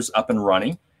 containers up and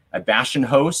running, a Bastion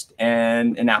host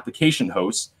and an application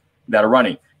host that are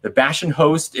running. The Bastion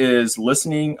host is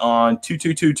listening on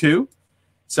 2222.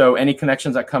 So any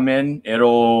connections that come in,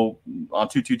 on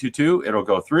 2222, it'll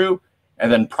go through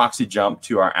and then proxy jump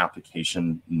to our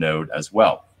application node as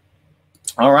well.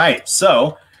 All right,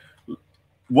 so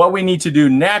what we need to do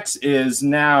next is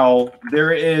now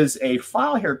there is a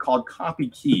file here called copy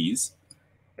keys.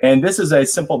 And this is a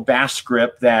simple bash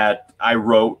script that I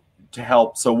wrote to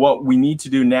help. So what we need to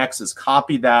do next is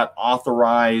copy that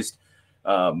authorized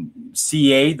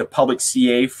CA, the public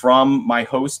CA from my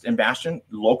host in Bastion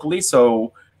locally.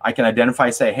 So I can identify,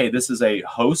 say, hey, this is a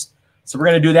host. So we're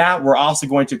going to do that. We're also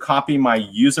going to copy my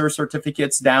user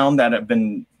certificates down that have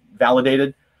been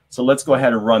validated. So let's go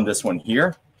ahead and run this one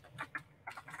here.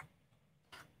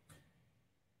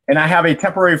 And I have a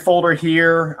temporary folder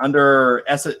here under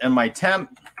my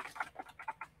temp,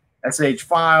 SSH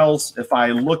files. If I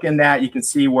look in that, you can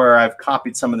see where I've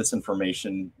copied some of this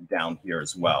information down here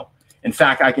as well. In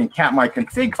fact, I can cap my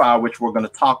config file, which we're going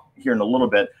to talk here in a little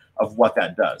bit of what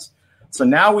that does. So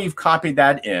now we've copied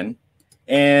that in.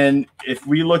 And if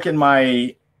we look in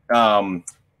my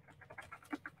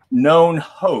known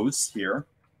hosts here,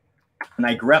 and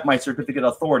I grep my certificate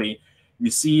authority,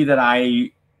 you see that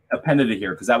I appended it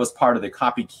here because that was part of the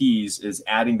copy keys, is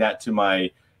adding that to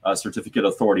my certificate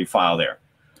authority file there.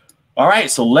 All right,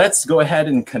 so let's go ahead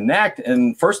and connect.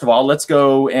 And first of all, let's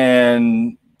go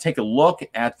and take a look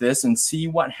at this and see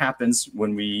what happens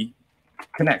when we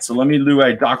connect. So let me do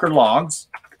a Docker logs.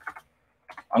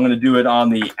 I'm going to do it on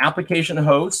the application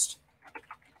host,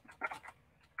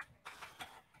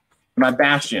 my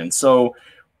Bastion. So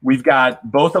we've got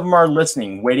both of them are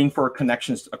listening, waiting for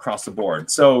connections across the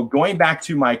board. So going back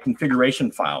to my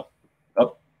configuration file.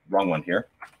 Oh, wrong one here.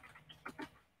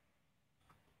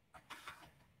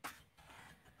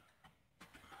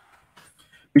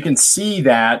 We can see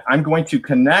that I'm going to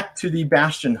connect to the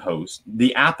Bastion host,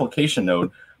 the application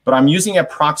node, but I'm using a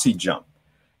proxy jump.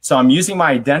 So I'm using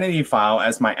my identity file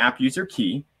as my app user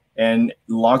key and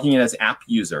logging it as app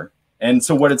user. And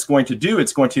so what it's going to do,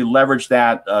 it's going to leverage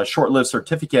that short-lived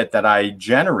certificate that I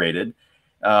generated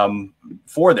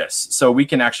for this. So we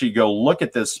can actually go look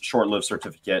at this short-lived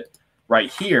certificate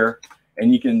right here,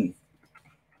 and you can,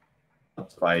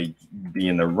 if I be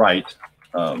in the right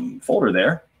folder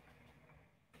there,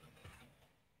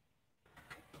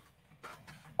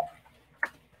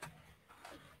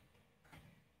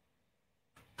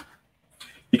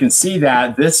 you can see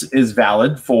that this is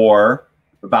valid for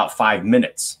about 5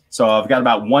 minutes. So I've got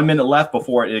about 1 minute left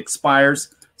before it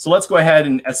expires. So let's go ahead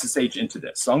and SSH into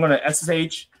this. So I'm going to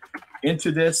SSH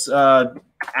into this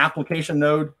application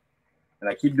node, and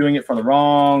I keep doing it from the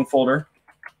wrong folder.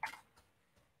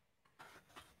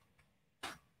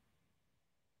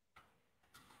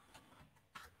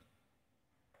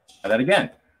 Try that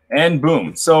again, and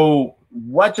boom. So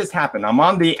what just happened? I'm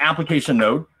on the application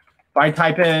node. If I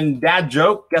type in dad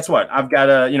joke, guess what? I've got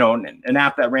an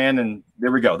app that ran, and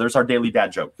there we go. There's our daily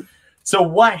dad joke. So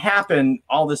what happened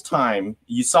all this time?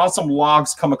 You saw some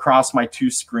logs come across my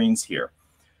two screens here.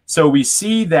 So we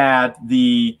see that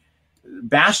the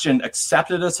Bastion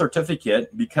accepted a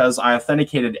certificate because I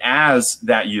authenticated as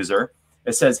that user.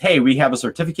 It says, hey, we have a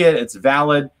certificate, it's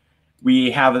valid.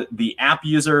 We have the app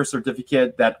user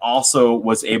certificate that also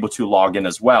was able to log in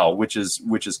as well, which is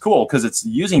cool because it's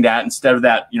using that instead of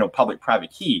that,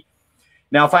 public-private key.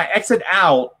 Now, if I exit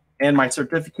out and my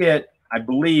certificate, I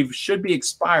believe, should be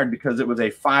expired because it was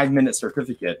a 5-minute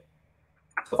certificate.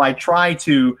 So if I try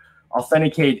to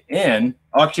authenticate in,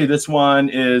 actually this one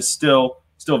is still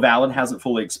valid, hasn't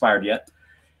fully expired yet.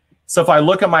 So if I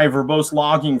look at my verbose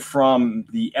logging from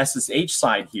the SSH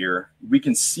side here, we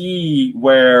can see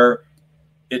where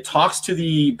it talks to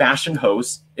the Bastion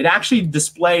host. It actually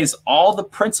displays all the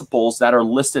principals that are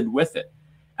listed with it,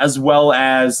 as well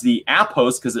as the app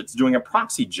host, because it's doing a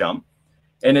proxy jump.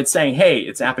 And it's saying, hey,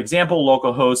 it's app example,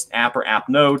 localhost, app or app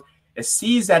node. It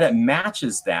sees that it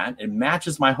matches that. It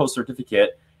matches my host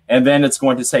certificate. And then it's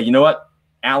going to say, you know what?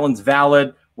 Alan's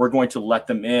valid. We're going to let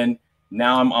them in.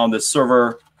 Now I'm on the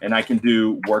server and I can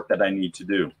do work that I need to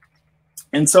do.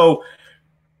 And so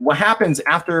what happens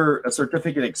after a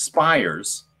certificate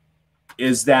expires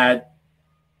is that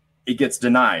it gets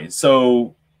denied.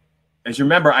 So as you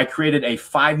remember, I created a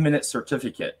 5-minute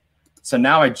certificate. So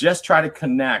now I just try to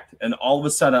connect and all of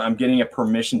a sudden I'm getting a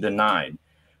permission denied.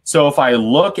 So if I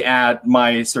look at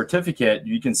my certificate,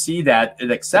 you can see that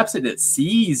it accepts it. It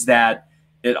sees that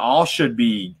it all should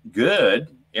be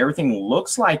good. Everything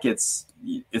looks like it's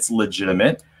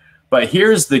legitimate. But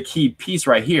here's the key piece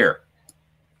right here.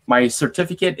 My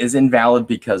certificate is invalid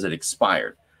because it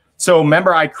expired. So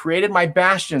remember, I created my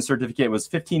Bastion certificate. It was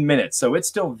 15 minutes. So it's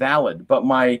still valid. But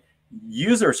my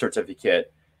user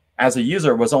certificate as a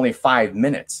user was only 5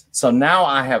 minutes. So now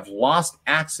I have lost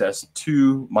access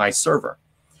to my server.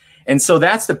 And so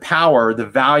that's the power, the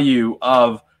value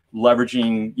of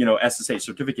leveraging, SSH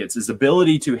certificates, is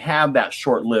ability to have that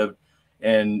short-lived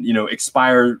and,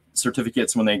 expire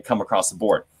certificates when they come across the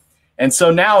board. And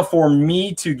so now for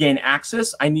me to gain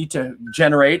access, I need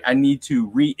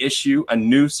to reissue a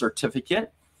new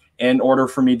certificate in order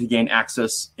for me to gain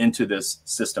access into this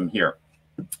system here.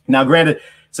 Now, granted,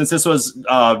 since this was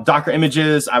Docker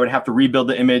images, I would have to rebuild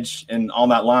the image and on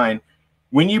that line.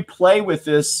 When you play with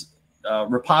this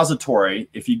repository,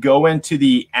 if you go into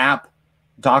the app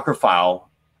Docker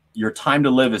file, your time to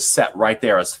live is set right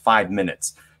there as 5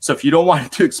 minutes. So if you don't want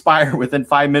it to expire within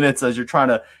 5 minutes as you're trying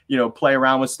to, play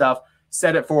around with stuff,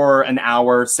 set it for an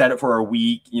hour, set it for a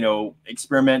week,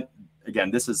 experiment.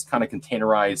 Again, this is kind of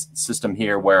containerized system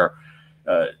here where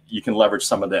you can leverage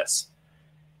some of this.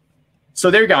 So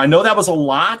there you go. I know that was a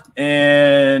lot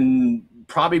and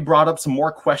probably brought up some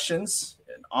more questions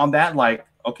on that. Like,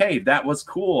 okay, that was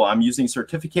cool. I'm using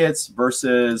certificates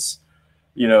versus,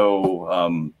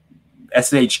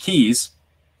 SSH keys.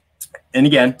 And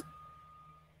again,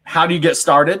 how do you get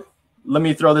started? Let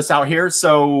me throw this out here.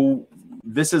 So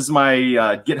this is my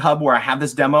GitHub where I have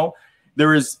this demo.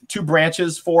 There is 2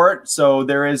 branches for it. So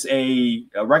there is a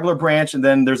regular branch, and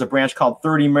then there's a branch called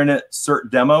 30-minute cert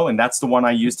demo, and that's the one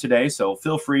I use today. So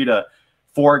feel free to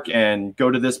fork and go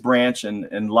to this branch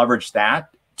and leverage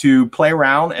that to play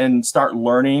around and start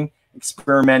learning,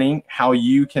 experimenting how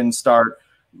you can start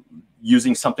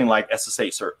using something like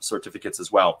SSH certificates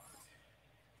as well.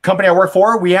 Company I work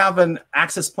for, we have an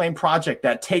access plane project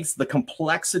that takes the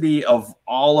complexity of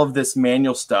all of this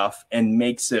manual stuff and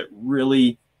makes it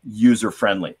really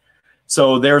user-friendly.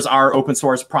 So there's our open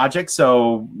source project.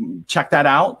 So check that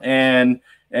out and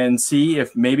see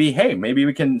if maybe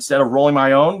we can, instead of rolling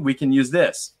my own, we can use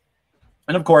this.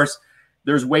 And of course,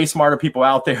 there's way smarter people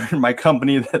out there in my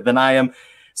company than I am.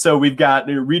 So we've got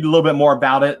to read a little bit more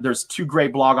about it. There's 2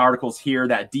 great blog articles here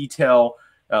that detail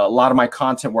a lot of my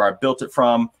content, where I built it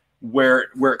from, where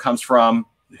it comes from,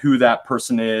 who that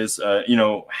person is,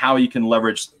 how you can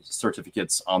leverage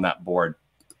certificates on that board.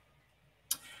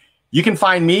 You can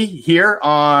find me here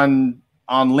on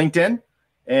LinkedIn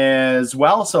as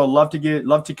well. So love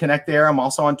to connect there. I'm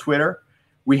also on Twitter.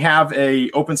 We have a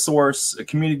open source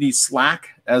community Slack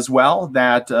as well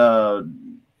that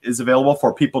is available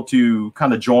for people to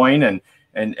kind of join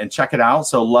and check it out.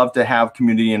 So love to have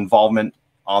community involvement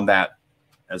on that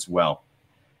as well.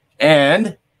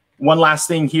 And one last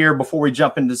thing here before we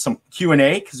jump into some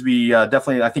Q&A, because we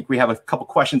definitely, I think we have a couple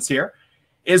questions here,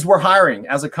 is we're hiring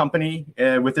as a company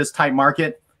with this tight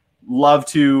market. Love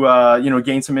to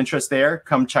gain some interest there.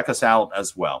 Come check us out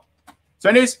as well. So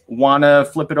anyways, want to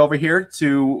flip it over here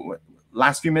to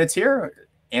last few minutes here.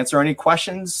 Answer any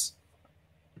questions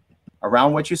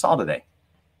around what you saw today.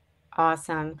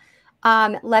 Awesome.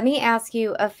 Let me ask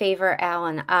you a favor,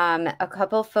 Alan. A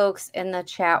couple folks in the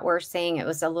chat were saying it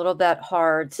was a little bit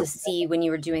hard to see when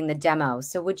you were doing the demo.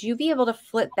 So would you be able to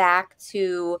flip back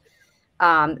to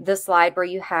the slide where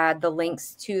you had the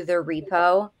links to the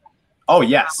repo? Oh,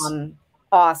 yes.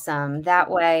 Awesome. That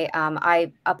way,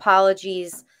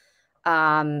 apologies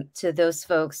to those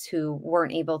folks who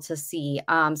weren't able to see.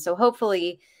 So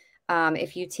hopefully,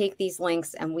 if you take these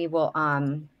links and we will,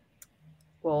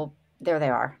 well, there they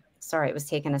are. Sorry, it was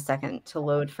taking a second to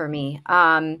load for me.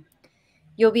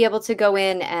 You'll be able to go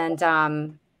in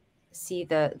and see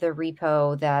the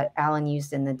repo that Alan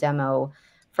used in the demo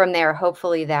from there.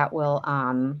 Hopefully that will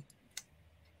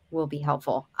be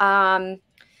helpful. All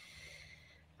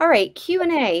right,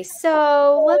 Q&A.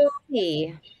 So let's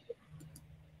see.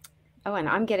 Oh, and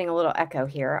I'm getting a little echo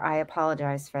here. I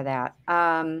apologize for that.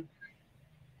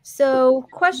 So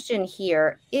question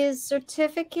here, is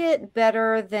certificate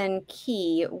better than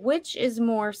key? Which is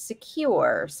more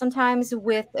secure? Sometimes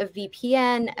with a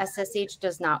VPN, SSH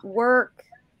does not work,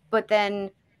 but then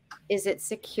is it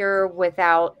secure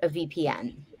without a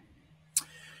VPN?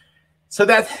 So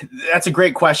that's a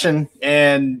great question.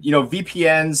 And,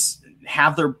 VPNs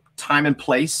have their time and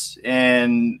place,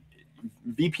 and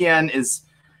VPN is,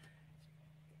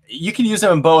 you can use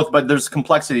them in both, but there's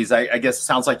complexities. I guess it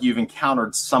sounds like you've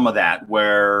encountered some of that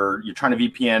where you're trying to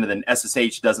VPN and then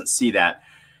SSH doesn't see that.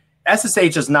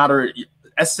 SSH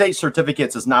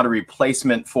certificates is not a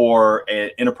replacement for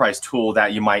an enterprise tool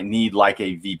that you might need, like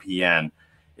a VPN.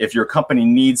 If your company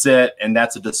needs it, and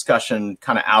that's a discussion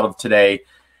kind of out of today,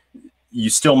 you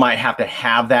still might have to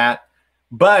have that.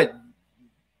 But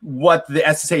what the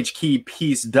SSH key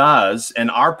piece does, and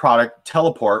our product,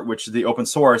 Teleport, which is the open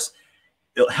source,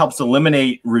 it helps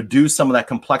reduce some of that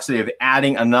complexity of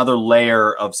adding another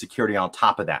layer of security on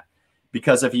top of that.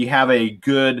 Because if you have a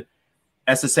good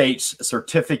SSH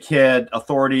certificate,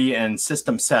 authority, and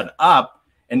system set up,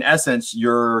 in essence,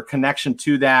 your connection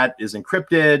to that is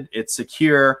encrypted, it's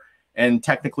secure, and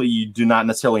technically you do not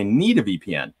necessarily need a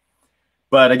VPN.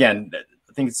 But again,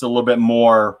 I think it's a little bit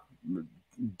more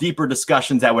deeper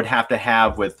discussions that would have to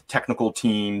have with technical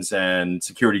teams and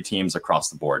security teams across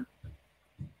the board.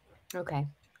 Okay,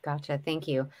 gotcha. Thank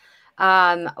you.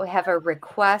 We have a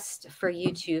request for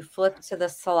you to flip to the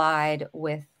slide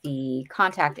with the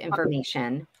contact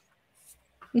information.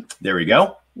 There we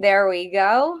go. There we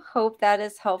go. Hope that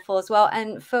is helpful as well.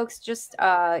 And folks, just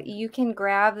you can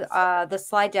grab the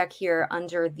slide deck here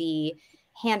under the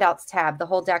handouts tab. The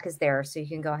whole deck is there, so you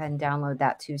can go ahead and download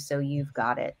that too, so you've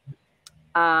got it.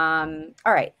 All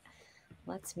right,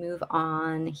 let's move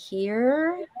on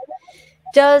here.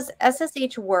 Does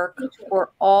SSH work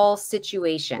for all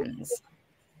situations?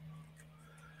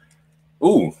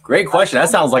 Ooh, great question. That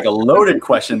sounds like a loaded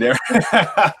question there.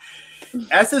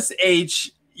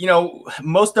 SSH,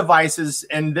 most devices,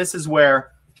 and this is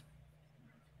where,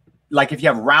 like if you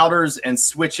have routers and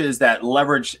switches that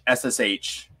leverage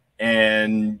SSH,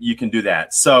 and you can do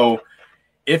that. So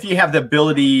if you have the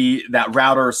ability, that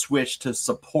router or switch, to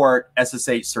support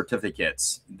SSH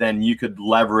certificates, then you could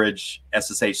leverage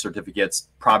SSH certificates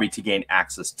probably to gain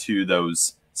access to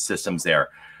those systems there.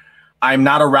 I'm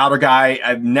not a router guy.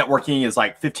 Networking is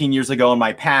like 15 years ago in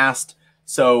my past,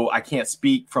 so I can't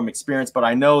speak from experience, but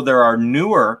I know there are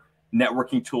newer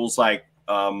networking tools like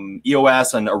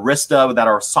EOS and Arista that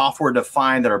are software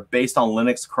defined, that are based on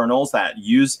Linux kernels that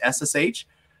use SSH.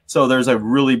 So there's a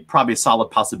really probably solid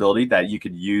possibility that you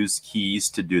could use keys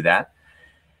to do that.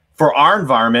 For our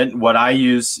environment, what I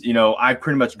use, I've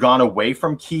pretty much gone away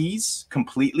from keys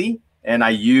completely, and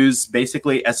I use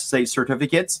basically SSH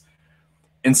certificates.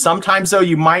 And sometimes, though,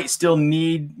 you might still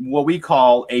need what we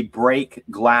call a break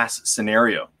glass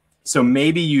scenario. So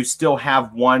maybe you still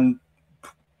have one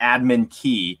admin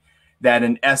key that,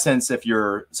 in essence, if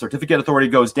your certificate authority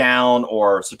goes down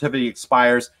or certificate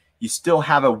expires, you still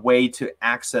have a way to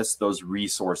access those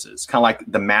resources, kind of like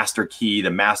the master key,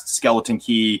 the skeleton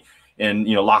key in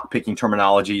lock-picking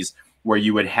terminologies, where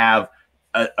you would have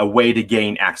a way to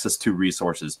gain access to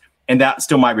resources. And that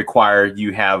still might require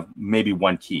you have maybe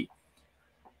one key,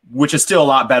 which is still a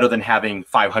lot better than having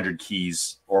 500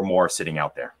 keys or more sitting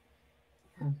out there.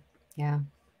 Yeah.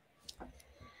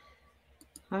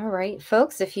 All right,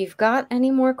 folks, if you've got any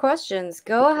more questions,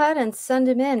 go ahead and send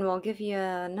them in. We'll give you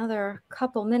another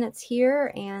couple minutes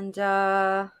here.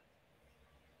 And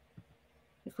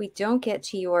if we don't get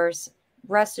to yours,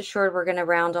 rest assured we're going to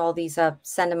round all these up,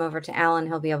 send them over to Alan.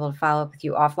 He'll be able to follow up with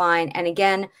you offline. And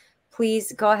again,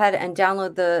 please go ahead and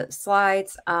download the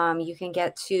slides. You can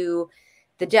get to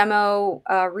the demo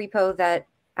repo that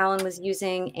Alan was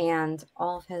using and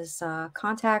all of his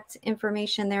contact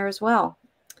information there as well.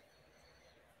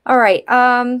 All right.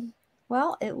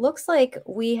 Well, it looks like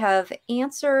we have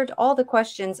answered all the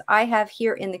questions I have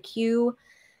here in the queue.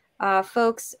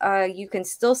 Folks, you can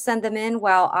still send them in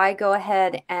while I go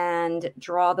ahead and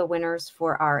draw the winners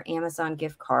for our Amazon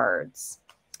gift cards.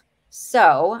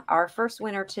 So our first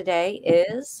winner today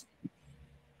is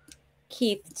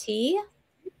Keith T.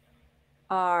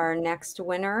 Our next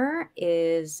winner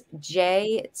is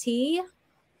JT.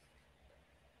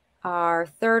 Our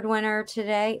third winner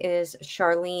today is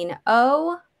Charlene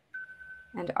O.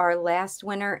 And our last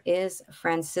winner is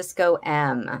Francisco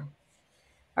M.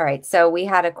 All right, so we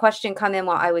had a question come in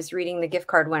while I was reading the gift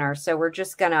card winner. So we're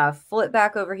just going to flip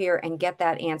back over here and get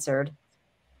that answered.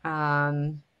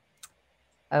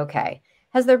 Okay.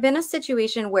 Has there been a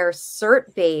situation where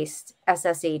cert-based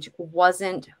SSH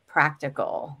wasn't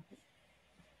practical?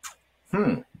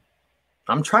 I'm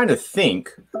trying to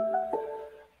think.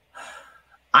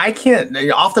 I can't,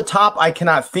 off the top, I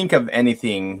cannot think of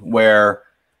anything where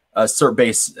a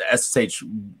cert-based SSH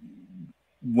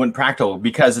wouldn't practical,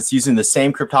 because it's using the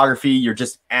same cryptography. You're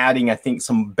just adding, I think,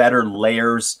 some better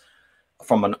layers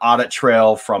from an audit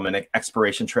trail, from an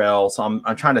expiration trail. So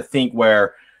I'm trying to think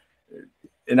where,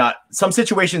 in some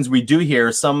situations we do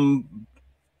hear some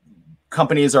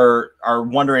companies are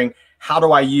wondering, how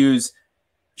do I use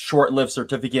short-lived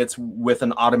certificates with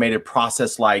an automated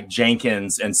process like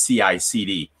Jenkins and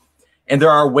CI/CD? And there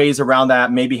are ways around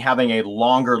that, maybe having a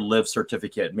longer lived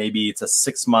certificate. Maybe it's a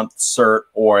 6-month cert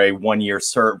or a 1-year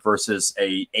cert versus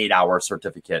a 8-hour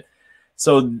certificate.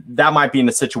 So that might be in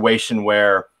a situation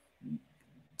where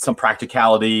some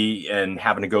practicality and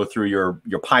having to go through your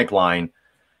pipeline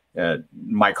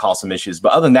might cause some issues.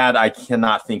 But other than that, I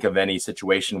cannot think of any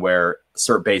situation where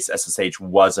cert-based SSH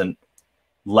wasn't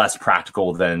less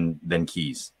practical than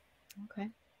keys. Okay.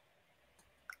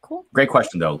 Cool. Great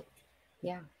question, though.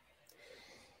 Yeah.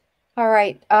 All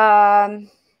right.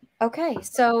 Okay.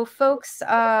 So folks,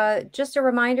 just a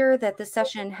reminder that the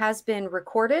session has been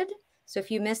recorded. So if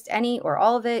you missed any or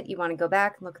all of it, you want to go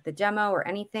back and look at the demo or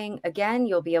anything, again,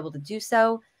 you'll be able to do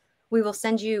so. We will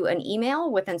send you an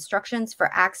email with instructions for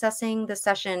accessing the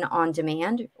session on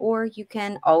demand, or you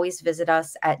can always visit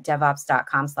us at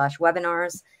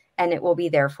devops.com/webinars, and it will be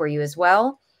there for you as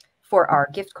well. For our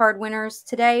gift card winners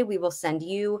today, we will send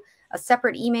you a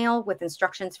separate email with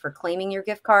instructions for claiming your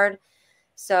gift card.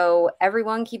 So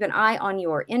everyone, keep an eye on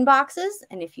your inboxes.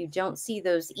 And if you don't see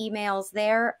those emails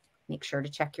there, make sure to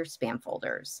check your spam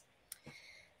folders.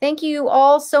 Thank you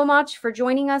all so much for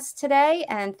joining us today.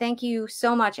 And thank you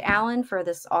so much, Alan, for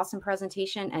this awesome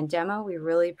presentation and demo. We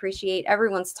really appreciate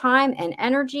everyone's time and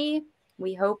energy.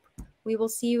 We hope we will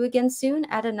see you again soon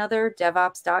at another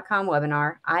DevOps.com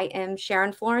webinar. I am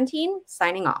Sharon Florentine,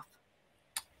 signing off.